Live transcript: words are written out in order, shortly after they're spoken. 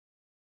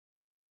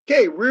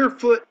Okay, rear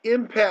foot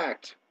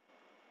impact,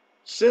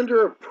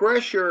 center of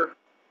pressure,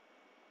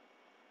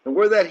 and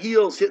where that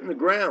heel's hitting the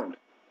ground.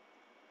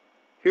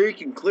 Here you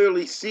can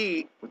clearly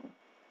see with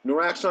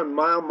Noraxon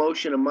mile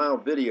motion and mile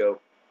video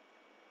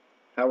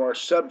how our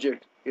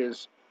subject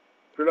is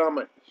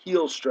predominant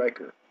heel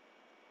striker,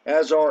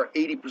 as are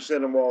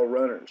 80% of all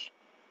runners.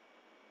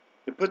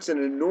 It puts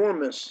an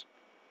enormous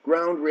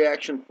ground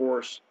reaction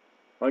force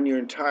on your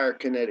entire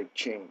kinetic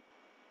chain.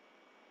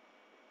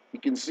 You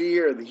can see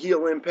here the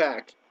heel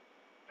impact,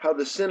 how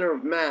the center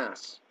of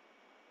mass,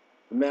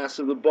 the mass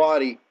of the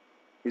body,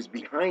 is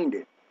behind it.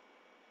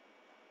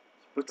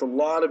 It puts a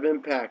lot of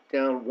impact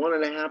down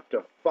 1.5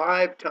 to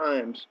 5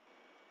 times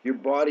your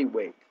body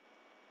weight.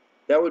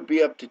 That would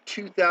be up to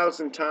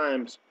 2,000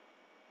 times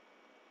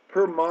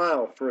per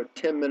mile for a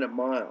 10-minute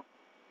mile.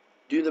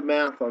 Do the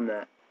math on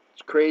that.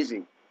 It's crazy.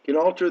 You can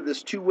alter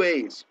this 2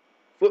 ways.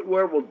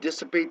 Footwear will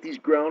dissipate these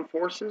ground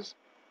forces,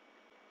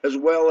 as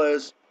well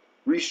as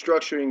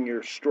restructuring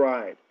your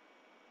stride,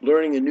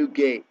 learning a new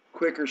gait,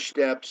 quicker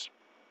steps,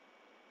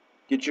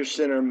 get your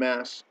center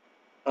mass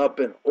up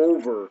and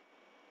over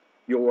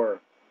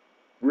your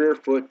rear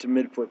foot to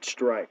midfoot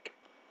strike.